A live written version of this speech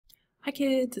Hi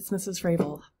kids, it's Mrs.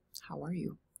 Fravel. How are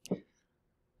you?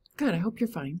 Good, I hope you're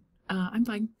fine. I'm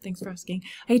fine, thanks for asking.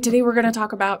 Hey, today we're going to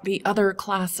talk about the other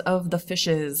class of the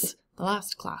fishes, the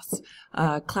last class,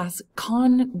 class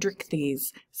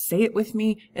Chondrichthyes. Say it with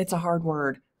me, it's a hard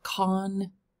word.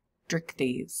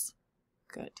 Chondrichthyes.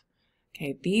 Good.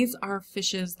 Okay, these are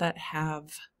fishes that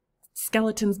have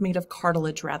skeletons made of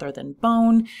cartilage rather than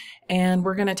bone, and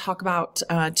we're going to talk about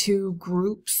two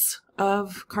groups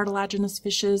of cartilaginous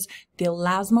fishes, the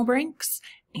elasmobranchs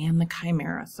and the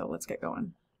Chimaera. So let's get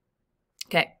going.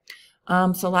 Okay,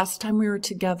 so last time we were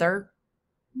together,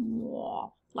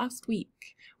 last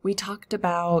week, we talked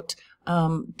about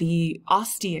the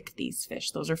osteichthyes fish.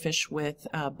 Those are fish with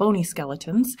bony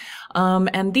skeletons.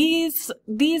 And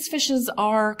these fishes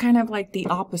are kind of like the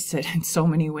opposite in so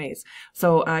many ways.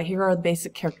 So here are the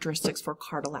basic characteristics for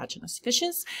cartilaginous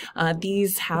fishes.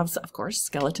 These have, of course,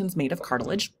 skeletons made of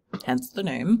cartilage, hence the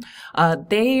name.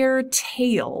 Their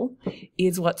tail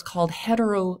is what's called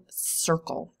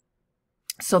heterocercal.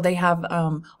 So they have,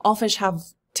 all fish have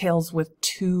tails with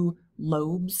two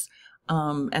lobes.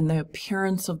 And the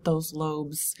appearance of those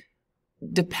lobes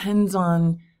depends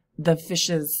on the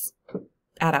fish's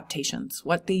adaptations,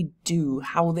 what they do,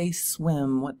 how they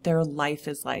swim, what their life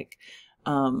is like.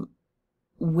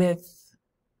 With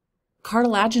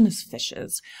cartilaginous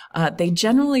fishes, they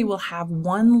generally will have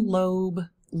one lobe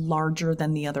larger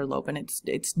than the other lobe, and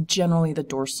it's generally the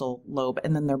dorsal lobe,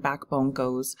 and then their backbone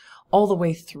goes all the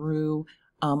way through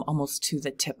almost to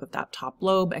the tip of that top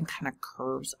lobe and kind of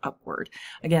curves upward.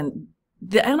 Again,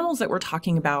 the animals that we're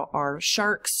talking about are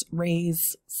sharks,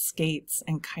 rays, skates,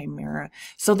 and chimera.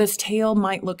 So this tail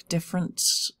might look different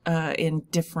in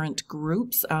different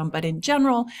groups, but in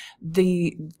general,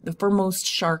 for most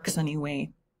sharks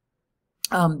anyway,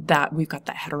 that we've got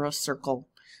that heterocercal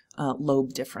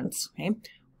lobe difference. Okay.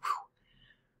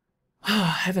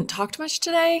 I haven't talked much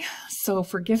today, so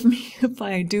forgive me if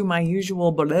I do my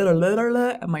usual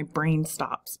and my brain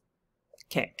stops.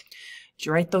 Okay. Did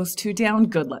you write those two down?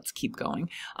 Good, let's keep going.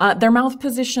 Their mouth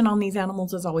position on these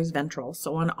animals is always ventral.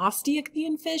 So on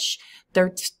osteichthyes fish,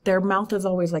 their mouth is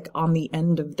always like on the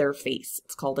end of their face.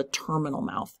 It's called a terminal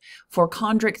mouth. For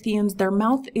chondrichthyes, their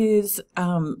mouth is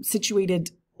situated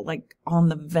like on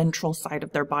the ventral side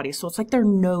of their body. So it's like their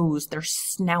nose, their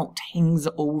snout hangs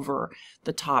over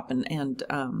the top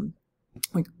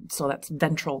so that's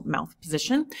ventral mouth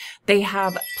position. They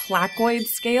have placoid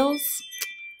scales.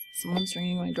 Someone's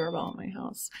ringing my doorbell at my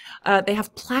house. They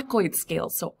have placoid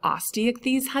scales. So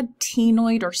osteichthyes had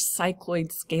ctenoid or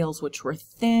cycloid scales, which were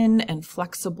thin and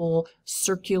flexible,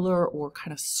 circular or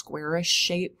kind of squarish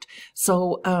shaped.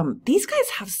 So these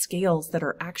guys have scales that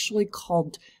are actually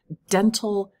called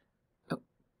dental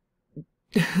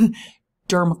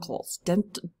dermicles.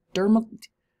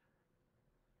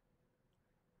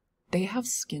 They have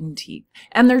skin teeth,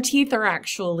 and their teeth are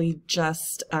actually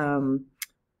just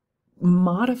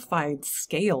modified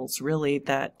scales, really,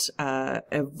 that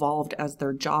evolved as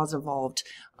their jaws evolved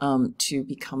to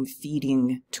become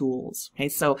feeding tools. Okay,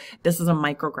 so this is a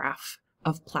micrograph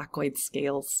of placoid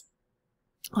scales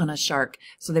on a shark.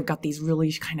 So they've got these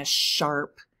really kind of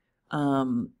sharp,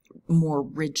 more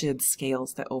rigid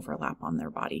scales that overlap on their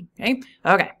body. Okay.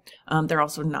 They're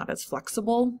also not as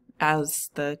flexible as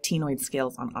the ctenoid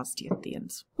scales on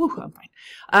osteichthyes. Woo, I'm fine.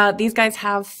 These guys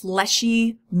have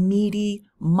fleshy, meaty,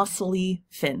 muscly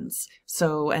fins.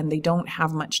 So, and they don't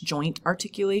have much joint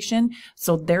articulation.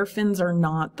 So their fins are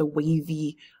not the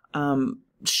wavy,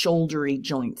 shouldery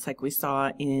joints like we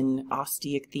saw in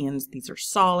osteichthyes. These are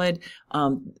solid.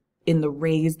 In the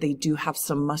rays, they do have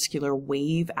some muscular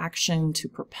wave action to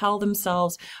propel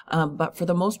themselves, but for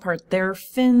the most part, their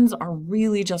fins are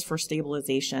really just for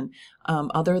stabilization.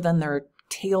 Other than their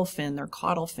tail fin, their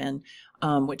caudal fin,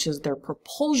 which is their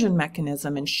propulsion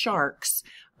mechanism in sharks,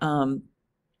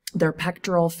 their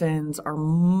pectoral fins are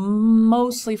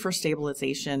mostly for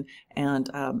stabilization, and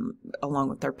along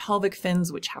with their pelvic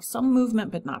fins, which have some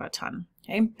movement but not a ton.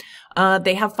 Okay,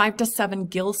 they have 5 to 7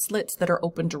 gill slits that are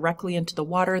open directly into the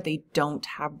water. They don't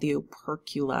have the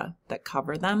opercula that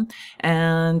cover them,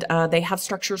 and they have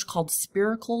structures called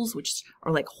spiracles, which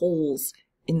are like holes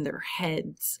in their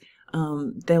heads.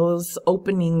 Those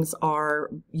openings are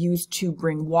used to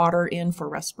bring water in for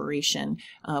respiration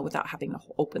without having to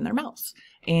open their mouths.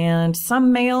 And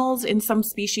some males, in some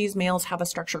species, males have a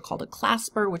structure called a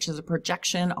clasper, which is a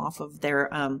projection off of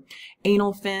their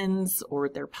anal fins or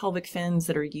their pelvic fins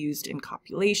that are used in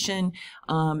copulation.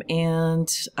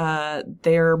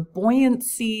 Their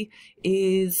buoyancy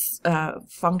is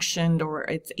functioned, or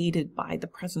it's aided by the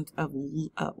presence of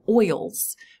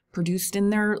oils produced in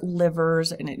their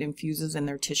livers, and it infuses in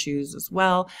their tissues as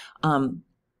well.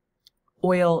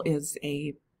 Oil is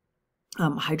a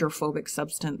hydrophobic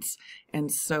substance,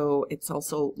 and so it's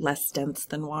also less dense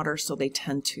than water, so they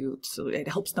tend to, so it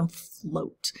helps them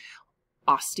float.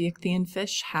 Osteichthyes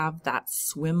fish have that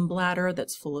swim bladder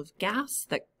that's full of gas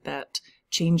that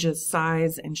changes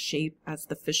size and shape as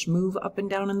the fish move up and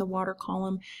down in the water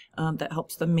column, that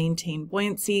helps them maintain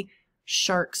buoyancy.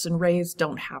 Sharks and rays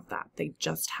don't have that. They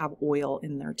just have oil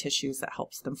in their tissues that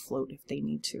helps them float if they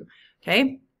need to.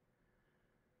 Okay?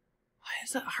 Why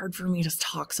is it hard for me to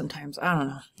talk sometimes? I don't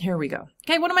know. Here we go.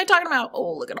 Okay, what am I talking about?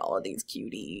 Oh, look at all of these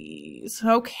cuties.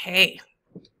 Okay.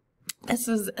 This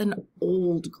is an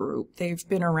old group. They've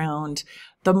been around.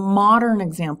 The modern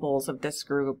examples of this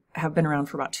group have been around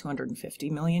for about 250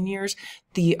 million years.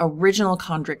 The original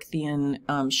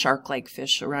Chondrichthyes shark-like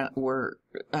fish appear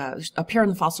in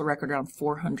the fossil record around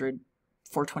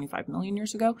 425 million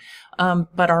years ago.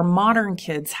 But our modern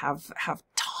kids have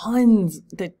tons.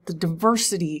 The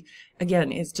diversity,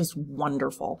 again, is just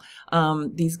wonderful.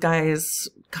 These guys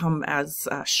come as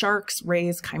sharks,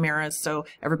 rays, chimeras. So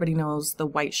everybody knows the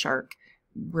white shark.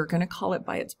 We're going to call it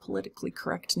by its politically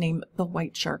correct name, the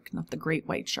white shark, not the great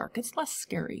white shark. It's less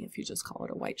scary if you just call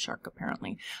it a white shark,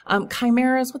 apparently.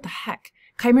 Chimeras, what the heck?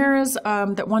 Chimeras,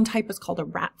 that one type is called a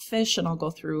ratfish, and I'll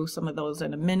go through some of those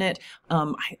in a minute.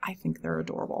 I think they're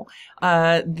adorable.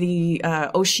 The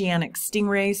oceanic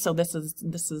stingray, so this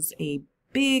is a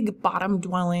big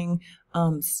bottom-dwelling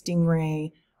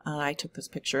stingray. I took this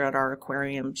picture at our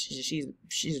aquarium. She's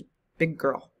a big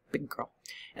girl, big girl.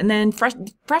 And then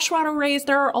freshwater rays,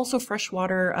 there are also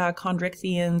freshwater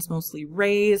chondrichthyes, mostly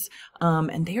rays,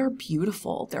 and they are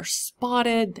beautiful. They're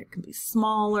spotted, they can be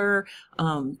smaller,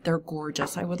 they're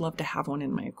gorgeous. I would love to have one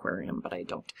in my aquarium, but I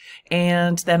don't.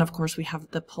 And then, of course, we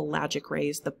have the pelagic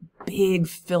rays, the big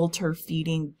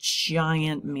filter-feeding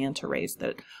giant manta rays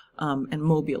that and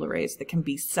mobula rays that can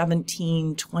be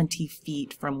 17, 20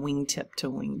 feet from wingtip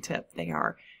to wingtip. They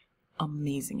are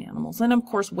amazing animals. And of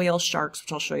course, whale sharks,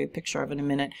 which I'll show you a picture of in a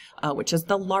minute, which is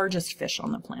the largest fish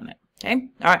on the planet. Okay,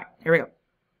 all right, here we go.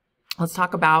 Let's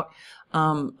talk about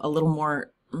a little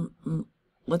more,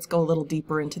 let's go a little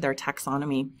deeper into their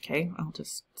taxonomy. Okay,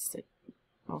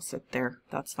 I'll sit there,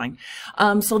 that's fine.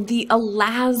 So the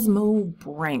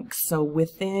elasmobranchs, so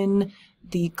within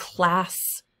the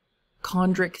class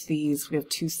Chondrichthyes, we have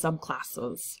two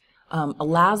subclasses.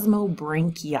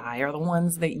 Elasmobranchii are the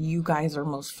ones that you guys are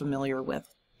most familiar with.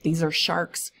 These are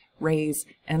sharks, rays,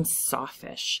 and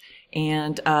sawfish.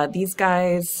 And these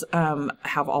guys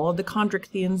have all of the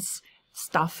Chondrichthyes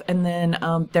stuff, and then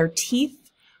their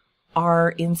teeth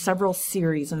are in several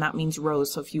series, and that means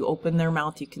rows. So if you open their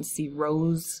mouth, you can see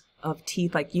rows of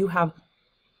teeth. Like you have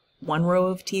one row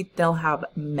of teeth, they'll have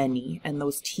many, and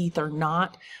those teeth are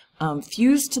not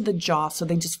fused to the jaw, so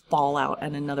they just fall out,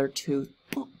 and another tooth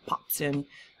pops in,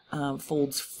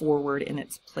 folds forward in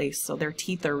its place. So their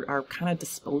teeth are kind of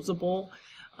disposable,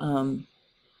 and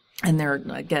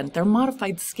they're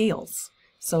modified scales.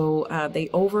 So they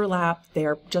overlap,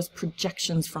 they're just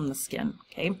projections from the skin,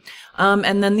 okay?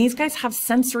 And then these guys have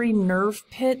sensory nerve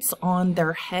pits on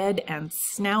their head and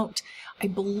snout. I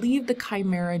believe the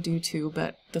Chimaera do too,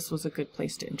 but this was a good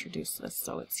place to introduce this,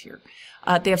 so it's here.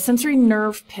 They have sensory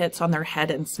nerve pits on their head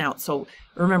and snout. So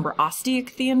remember,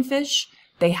 osteichthyes fish,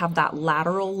 they have that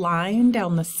lateral line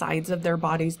down the sides of their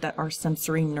bodies that are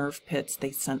sensory nerve pits.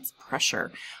 They sense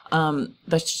pressure. The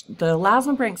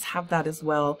elasmobranchs have that as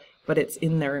well, but it's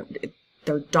in their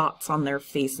dots on their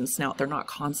face and snout. They're not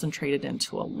concentrated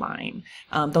into a line.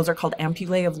 Those are called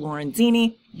ampullae of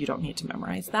Lorenzini. You don't need to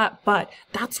memorize that, but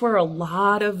that's where a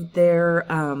lot of their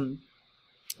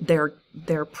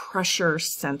pressure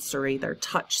sensory, their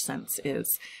touch sense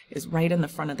is right in the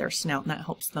front of their snout, and that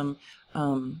helps them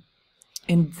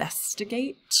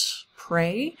investigate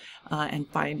prey and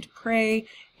find prey,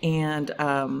 and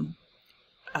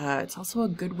it's also a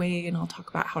good way, and I'll talk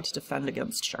about how to defend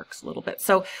against sharks a little bit.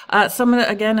 So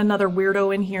again, another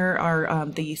weirdo in here are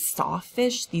the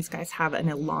sawfish. These guys have an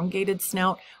elongated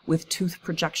snout with tooth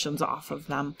projections off of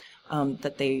them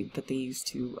that they use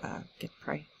to get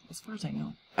prey, as far as I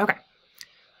know. Okay,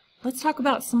 let's talk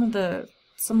about some of the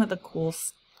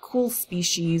cool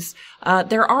species.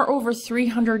 There are over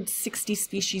 360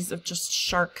 species of just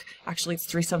shark. Actually, it's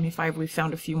 375. We've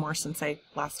found a few more since I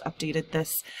last updated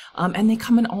this. And they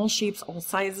come in all shapes, all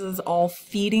sizes, all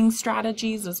feeding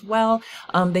strategies as well.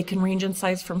 They can range in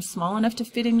size from small enough to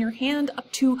fit in your hand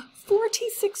up to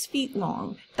 46 feet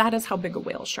long. That is how big a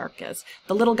whale shark is.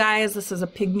 The little guys, this is a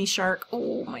pygmy shark.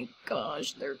 Oh my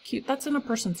gosh, they're cute. That's in a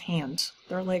person's hand.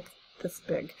 They're like this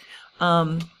big.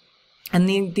 And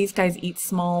these guys eat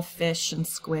small fish and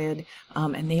squid,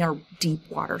 and they are deep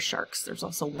water sharks. There's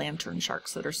also lantern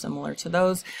sharks that are similar to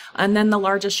those. And then the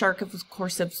largest shark, of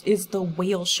course, is the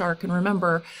whale shark. And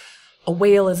remember, a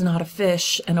whale is not a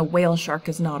fish, and a whale shark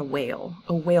is not a whale.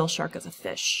 A whale shark is a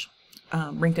fish.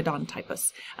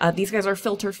 Rhynchodontypus. These guys are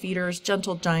filter feeders,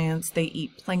 gentle giants. They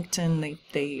eat plankton.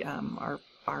 They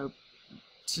are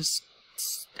just,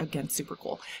 again, super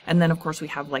cool. And then, of course, we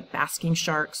have like basking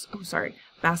sharks. Oh, sorry.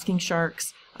 Basking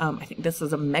sharks. I think this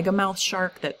is a megamouth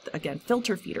shark that, again,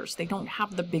 filter feeders. They don't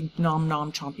have the big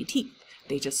nom-nom chompy teeth.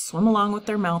 They just swim along with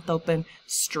their mouth open,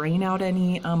 strain out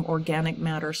any organic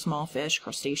matter, small fish,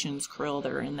 crustaceans, krill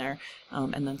that are in there,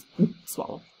 and then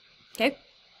swallow. Okay?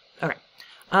 Okay.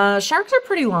 Sharks are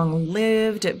pretty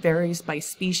long-lived. It varies by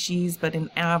species, but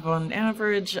on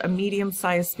average, a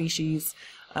medium-sized species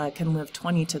can live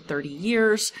 20 to 30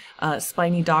 years.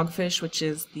 Spiny dogfish, which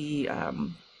is the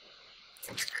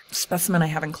specimen I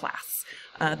have in class,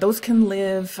 those can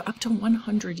live up to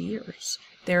 100 years.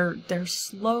 They're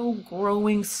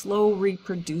slow-growing,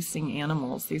 slow-reproducing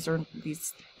animals. These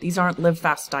aren't live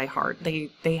fast, die hard.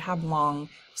 They have long,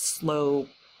 slow,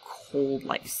 cold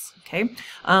lives. Okay,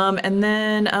 and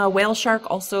then whale shark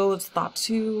also is thought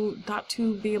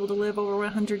to be able to live over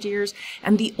 100 years.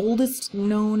 And the oldest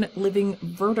known living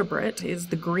vertebrate is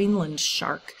the Greenland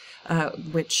shark,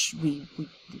 which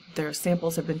their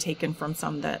samples have been taken from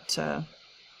some that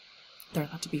they're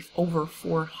thought to be over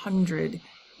 400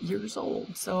 years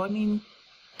old. So I mean,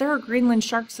 there are Greenland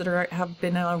sharks that have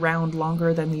been around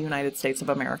longer than the United States of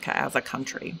America as a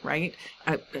country, right?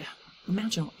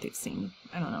 Imagine what they've seen.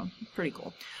 I don't know. Pretty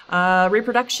cool.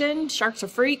 Reproduction. Sharks are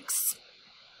freaks.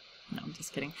 No, I'm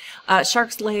just kidding.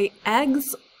 Sharks lay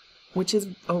eggs, which is,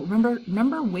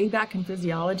 remember way back in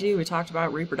physiology, we talked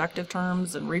about reproductive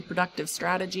terms and reproductive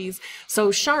strategies.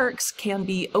 So sharks can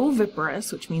be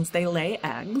oviparous, which means they lay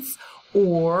eggs,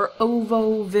 or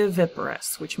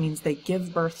ovoviviparous, which means they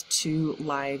give birth to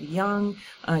live young.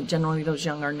 Generally, those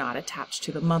young are not attached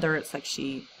to the mother. It's like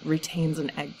she retains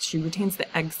an egg. She retains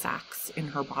the egg sacs in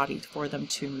her body for them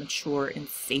to mature in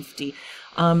safety.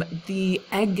 The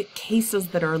egg cases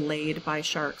that are laid by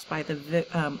sharks, by the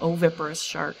oviparous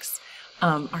sharks,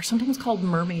 are sometimes called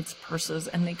mermaid's purses,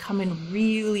 and they come in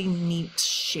really neat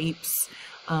shapes,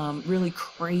 really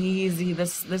crazy.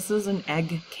 This is an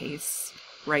egg case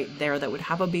right there that would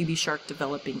have a baby shark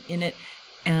developing in it.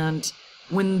 And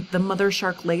when the mother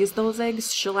shark lays those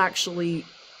eggs, she'll actually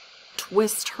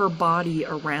twist her body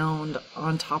around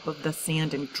on top of the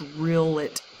sand and drill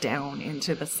it down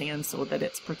into the sand so that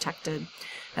it's protected.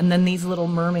 And then these little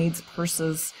mermaid's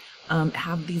purses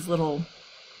have these little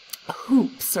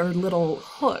hoops or little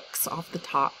hooks off the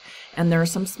top. And there are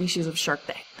some species of shark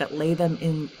that lay them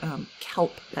in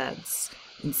kelp beds,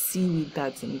 in seaweed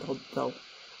beds, and they'll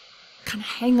kind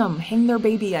of hang their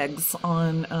baby eggs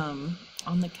on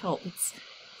the kelp. It's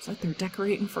like they're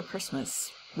decorating for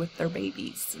Christmas with their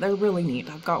babies. They're really neat.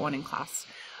 I've got one in class.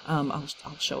 I'll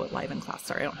show it live in class.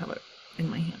 Sorry, I don't have it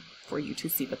in my hand for you to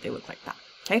see, but they look like that.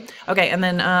 Okay, and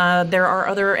then there are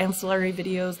other ancillary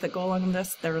videos that go along with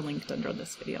this. They're linked under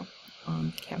this video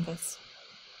on Canvas.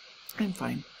 I'm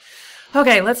fine.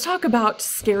 Okay, let's talk about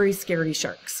scary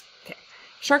sharks. Okay,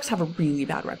 sharks have a really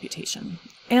bad reputation.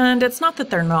 And it's not that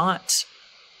they're not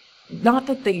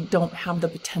that they don't have the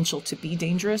potential to be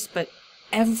dangerous, but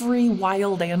every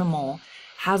wild animal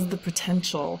has the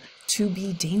potential to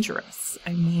be dangerous.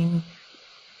 I mean,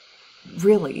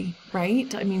 really,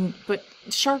 right? I mean, but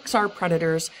sharks are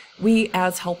predators. We,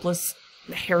 as helpless,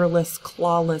 hairless,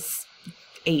 clawless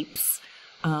apes,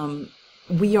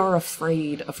 we are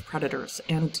afraid of predators,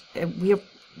 and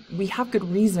we have good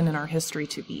reason in our history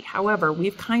to be. However,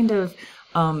 we've kind of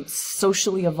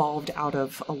socially evolved out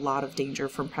of a lot of danger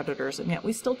from predators, and yet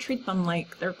we still treat them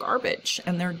like they're garbage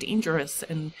and they're dangerous,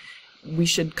 and we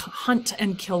should hunt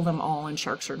and kill them all, and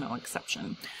sharks are no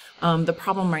exception. The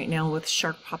problem right now with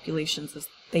shark populations is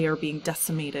they are being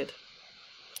decimated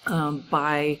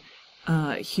by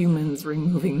humans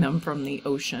removing them from the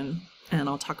ocean. And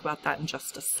I'll talk about that in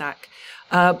just a sec.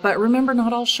 But remember,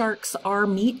 not all sharks are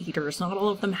meat eaters. Not all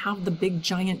of them have the big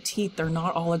giant teeth. They're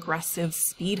not all aggressive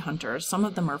speed hunters. Some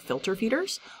of them are filter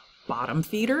feeders, bottom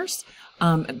feeders.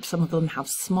 Some of them have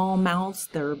small mouths.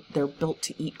 They're built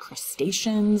to eat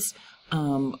crustaceans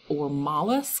or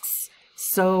mollusks.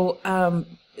 So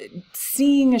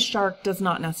seeing a shark does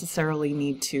not necessarily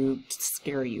need to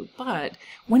scare you. But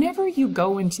whenever you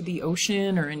go into the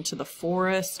ocean or into the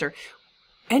forest or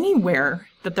anywhere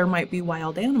that there might be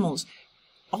wild animals,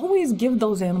 always give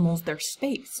those animals their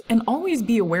space, and always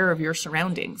be aware of your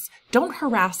surroundings. Don't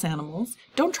harass animals.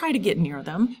 Don't try to get near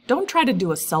them. Don't try to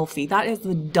do a selfie. That is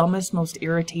the dumbest, most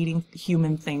irritating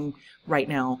human thing right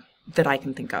now that I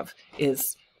can think of,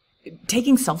 is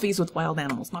taking selfies with wild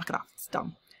animals. Knock it off. It's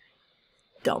dumb.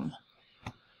 Dumb.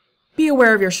 Be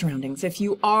aware of your surroundings. If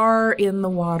you are in the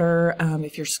water,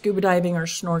 if you're scuba diving or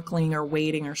snorkeling or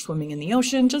wading or swimming in the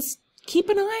ocean, just keep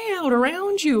an eye out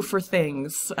around you for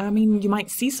things. I mean, you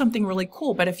might see something really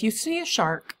cool, but if you see a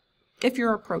shark, if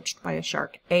you're approached by a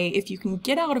shark, if you can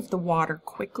get out of the water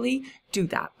quickly, do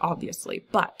that, obviously.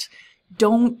 But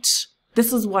don't,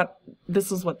 this is what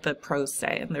the pros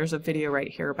say, and there's a video right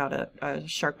here about a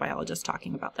shark biologist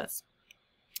talking about this.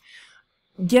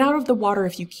 Get out of the water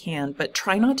if you can, but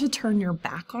try not to turn your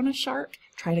back on a shark.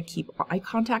 Try to keep eye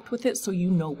contact with it so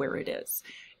you know where it is.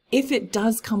 If it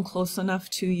does come close enough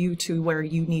to you to where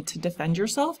you need to defend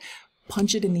yourself,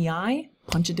 punch it in the eye,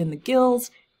 punch it in the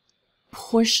gills,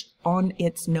 push on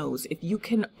its nose. If you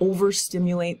can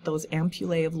overstimulate those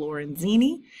ampullae of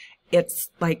Lorenzini, it's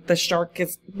like the shark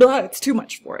is, it's too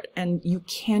much for it. And you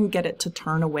can get it to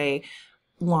turn away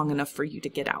long enough for you to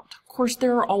get out. Of course,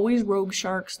 there are always rogue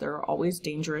sharks. There are always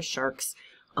dangerous sharks.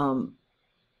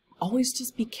 Always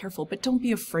just be careful, but don't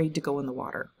be afraid to go in the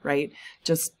water, right?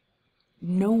 Just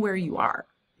know where you are.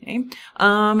 Okay?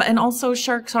 And also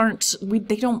sharks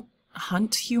they don't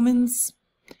hunt humans.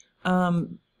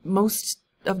 Most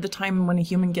of the time when a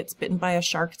human gets bitten by a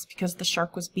shark, it's because the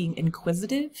shark was being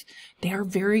inquisitive. They are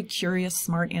very curious,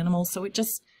 smart animals, so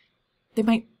they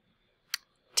might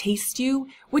taste you,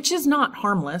 which is not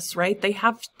harmless, right? They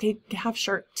have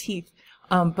sharp teeth,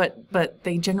 but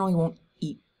they generally won't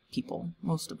eat people,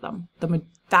 most of them. The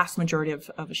vast majority of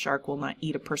a shark will not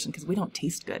eat a person because we don't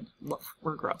taste good. Ugh,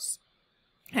 we're gross.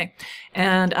 Okay,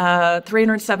 and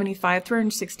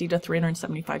 360 to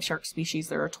 375 shark species.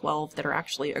 There are 12 that are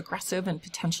actually aggressive and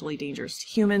potentially dangerous to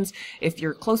humans. If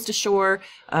you're close to shore,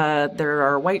 there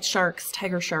are white sharks,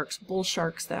 tiger sharks, bull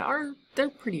sharks they're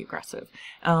pretty aggressive.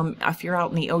 If you're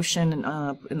out in the ocean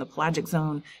and in the pelagic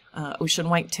zone, ocean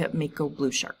white-tip, mako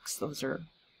blue sharks.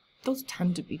 Those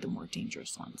tend to be the more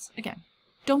dangerous ones. Again,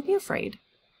 don't be afraid.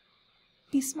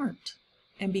 Be smart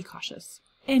and be cautious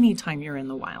anytime you're in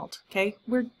the wild, okay?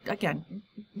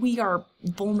 We are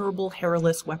vulnerable,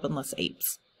 hairless, weaponless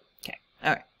apes. Okay,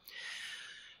 all right.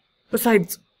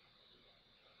 Besides,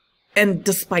 and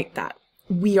despite that,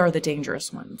 we are the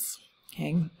dangerous ones,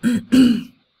 okay?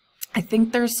 I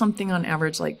think there's something on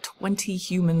average like 20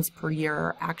 humans per year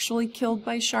are actually killed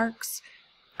by sharks.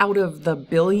 Out of the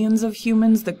billions of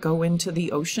humans that go into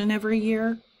the ocean every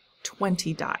year,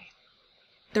 20 die.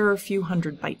 There are a few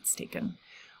hundred bites taken.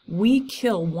 We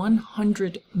kill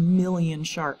 100 million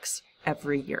sharks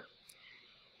every year.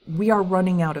 We are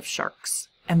running out of sharks,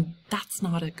 and that's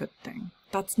not a good thing.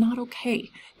 That's not okay.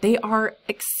 They are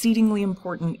exceedingly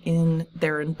important in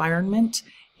their environment,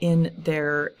 in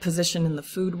their position in the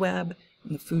food web,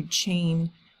 in the food chain,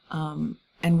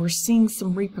 and we're seeing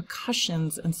some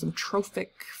repercussions and some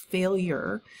trophic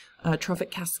failure, trophic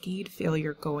cascade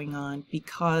failure going on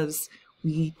because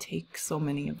we take so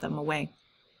many of them away.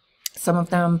 Some of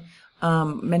them,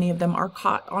 many of them are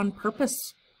caught on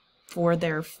purpose for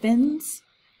their fins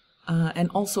and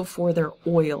also for their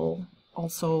oil.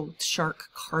 Also, shark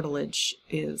cartilage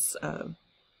is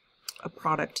a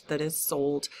product that is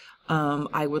sold.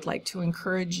 I would like to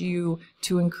encourage you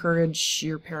to encourage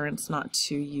your parents not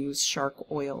to use shark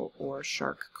oil or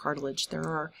shark cartilage. There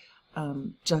are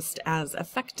just as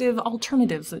effective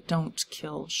alternatives that don't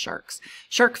kill sharks.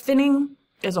 Shark finning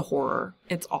is a horror.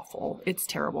 It's awful. It's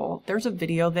terrible. There's a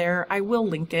video there. I will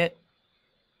link it.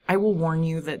 I will warn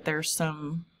you that there's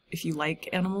some, if you like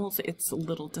animals, it's a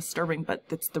little disturbing, but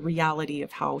it's the reality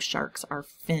of how sharks are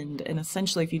finned. And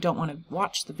essentially, if you don't want to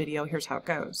watch the video, here's how it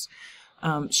goes.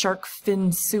 Shark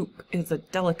fin soup is a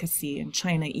delicacy in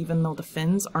China, even though the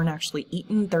fins aren't actually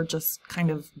eaten. They're just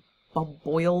kind of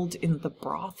boiled in the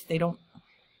broth. They don't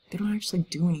actually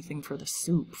do anything for the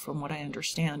soup, from what I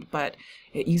understand, but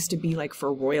it used to be like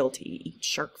for royalty, eat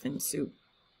shark fin soup.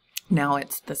 Now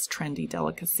it's this trendy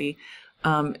delicacy.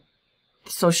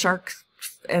 So shark,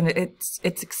 and it's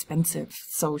expensive.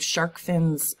 So shark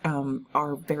fins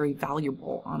are very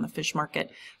valuable on the fish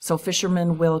market. So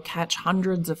fishermen will catch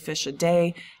hundreds of fish a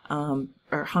day,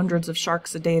 or hundreds of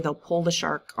sharks a day. They'll pull the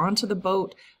shark onto the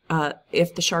boat.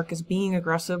 If the shark is being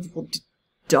aggressive, well,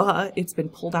 duh, it's been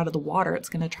pulled out of the water. It's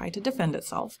going to try to defend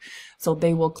itself. So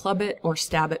they will club it or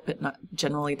stab it, but not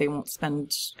generally. They won't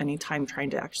spend any time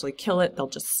trying to actually kill it. They'll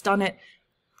just stun it,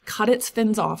 cut its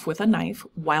fins off with a knife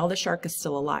while the shark is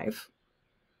still alive,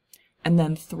 and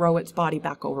then throw its body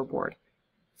back overboard.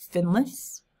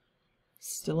 finless,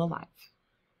 still alive.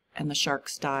 And the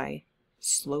sharks die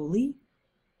slowly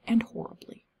and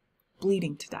horribly,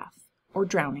 bleeding to death or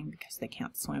drowning because they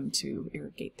can't swim to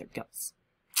irrigate their gills.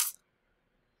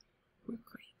 We're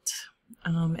great.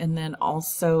 And then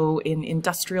also in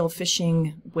industrial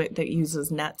fishing that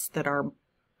uses nets that are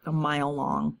a mile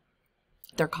long,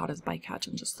 they're caught as bycatch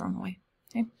and just thrown away.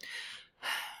 Okay.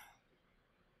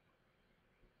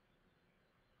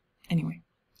 Anyway,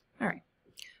 all right.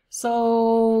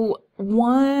 So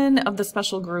one of the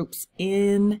special groups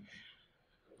in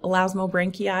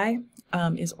Elasmobranchii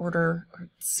is order, or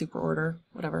superorder,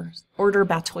 whatever, order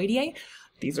Batoideae.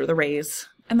 These are the rays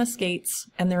and the skates,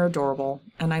 and they're adorable,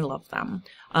 and I love them.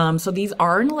 So these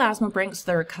are an elasmobranchs.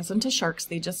 They're a cousin to sharks.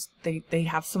 They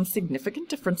have some significant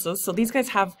differences. So these guys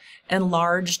have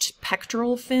enlarged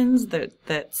pectoral fins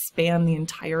that span the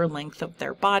entire length of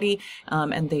their body,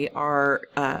 and they're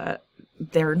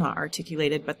not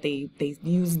articulated, but they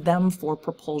use them for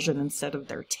propulsion instead of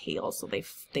their tail. So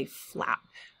they flap.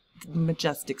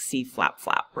 Majestic sea flap,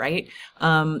 right?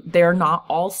 They're not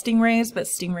all stingrays, but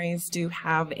stingrays do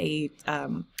have a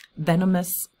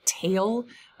venomous tail,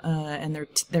 and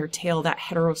their tail, that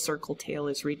heterocircle tail,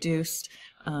 is reduced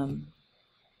and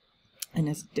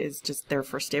is just there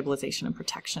for stabilization and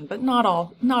protection. But not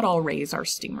all rays are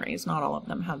stingrays. Not all of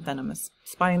them have venomous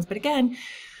spines. But again,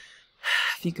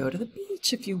 if you go to the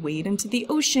beach, if you wade into the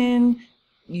ocean,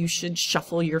 you should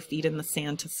shuffle your feet in the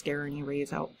sand to scare any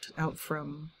rays out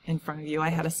from in front of you. I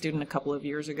had a student a couple of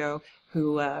years ago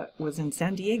who was in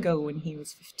San Diego when he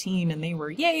was 15, and they were,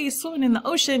 yay, swimming in the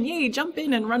ocean, yay, jump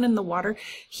in and run in the water.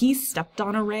 He stepped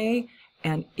on a ray,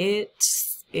 and it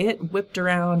whipped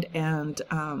around and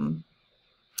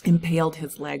impaled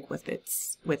his leg with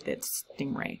its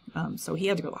stingray. So he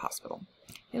had to go to the hospital.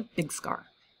 He had a big scar.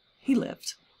 He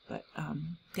lived, but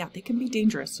yeah, they can be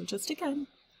dangerous. So just again,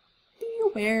 be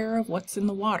aware of what's in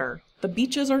the water. The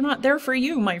beaches are not there for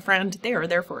you, my friend. They are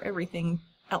there for everything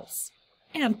else.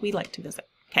 And we like to visit.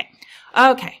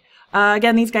 Okay.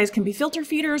 Again, these guys can be filter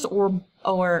feeders or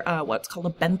what's called a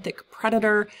benthic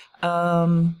predator.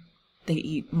 They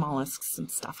eat mollusks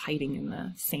and stuff hiding in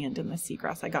the sand and the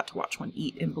seagrass. I got to watch one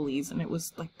eat in Belize, and it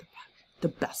was like the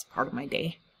best part of my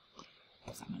day.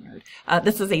 Because I'm a nerd.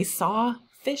 This is a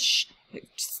sawfish. It's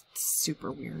just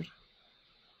super weird.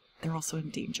 They're also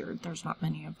endangered. There's not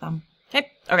many of them. Okay,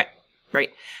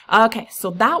 great. Okay, so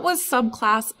that was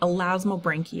subclass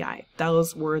Elasmobranchii.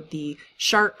 Those were the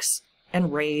sharks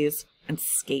and rays and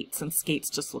skates. And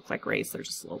skates just look like rays. They're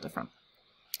just a little different.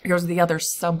 Here's the other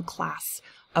subclass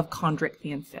of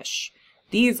chondrichthyes fish.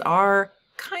 These are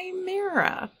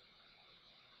Chimaera.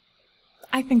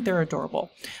 I think they're adorable.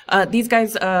 These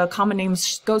guys, common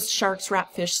names, ghost sharks,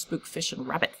 ratfish, spookfish, and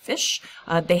rabbitfish.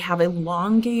 They have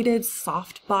elongated,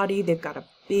 soft body. They've got a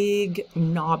big,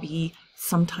 knobby,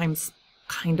 sometimes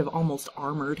kind of almost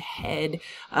armored head.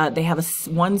 They have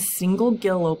one single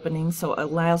gill opening. So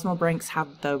elasmobranchs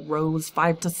have the rows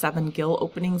 5 to 7 gill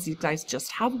openings. These guys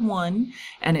just have one,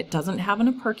 and it doesn't have an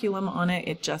operculum on it.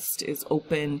 It just is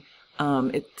open.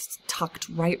 It's tucked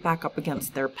right back up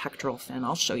against their pectoral fin.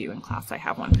 I'll show you in class. I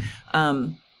have one.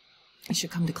 You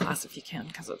should come to class if you can,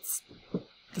 because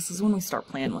this is when we start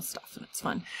playing with stuff and it's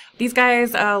fun. These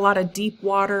guys, a lot of deep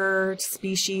water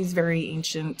species, very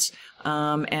ancient,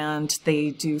 and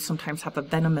they do sometimes have a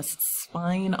venomous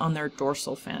spine on their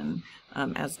dorsal fin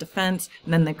as defense.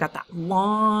 And then they've got that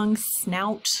long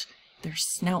snout. Their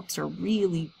snouts are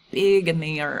really big, and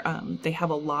they have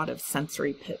a lot of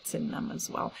sensory pits in them as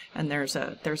well. And there's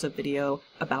a video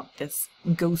about this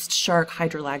ghost shark,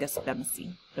 Hydrolagus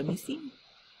bemisi. Bemisi,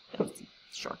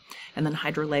 sure. And then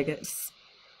Hydrolagus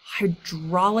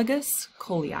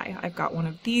colii. I've got one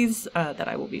of these that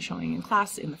I will be showing in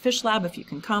class in the fish lab. If you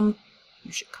can come,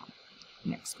 you should come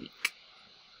next week.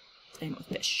 Playing with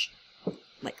fish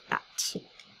like that.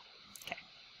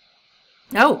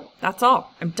 Oh, that's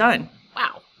all. I'm done.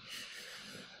 Wow.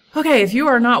 Okay, if you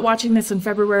are not watching this in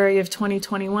February of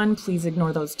 2021, please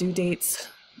ignore those due dates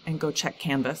and go check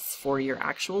Canvas for your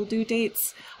actual due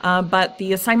dates. But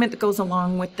the assignment that goes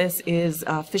along with this is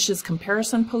fish's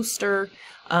comparison poster,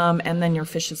 and then your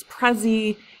fish's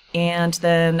Prezi, and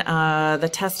then the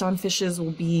test on fishes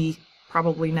will be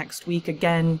probably next week.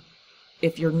 Again,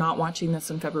 if you're not watching this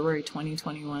in February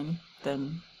 2021,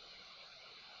 then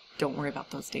don't worry about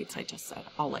those dates I just said.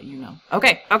 I'll let you know.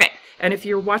 Okay. And if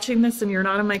you're watching this and you're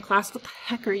not in my class, what the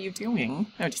heck are you doing?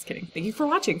 No, just kidding. Thank you for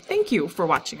watching. Thank you for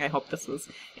watching. I hope this was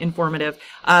informative.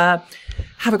 Have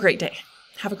a great day.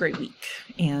 Have a great week.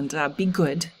 And be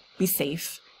good, be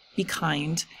safe, be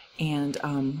kind, and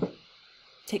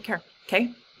take care.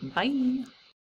 Okay? Bye.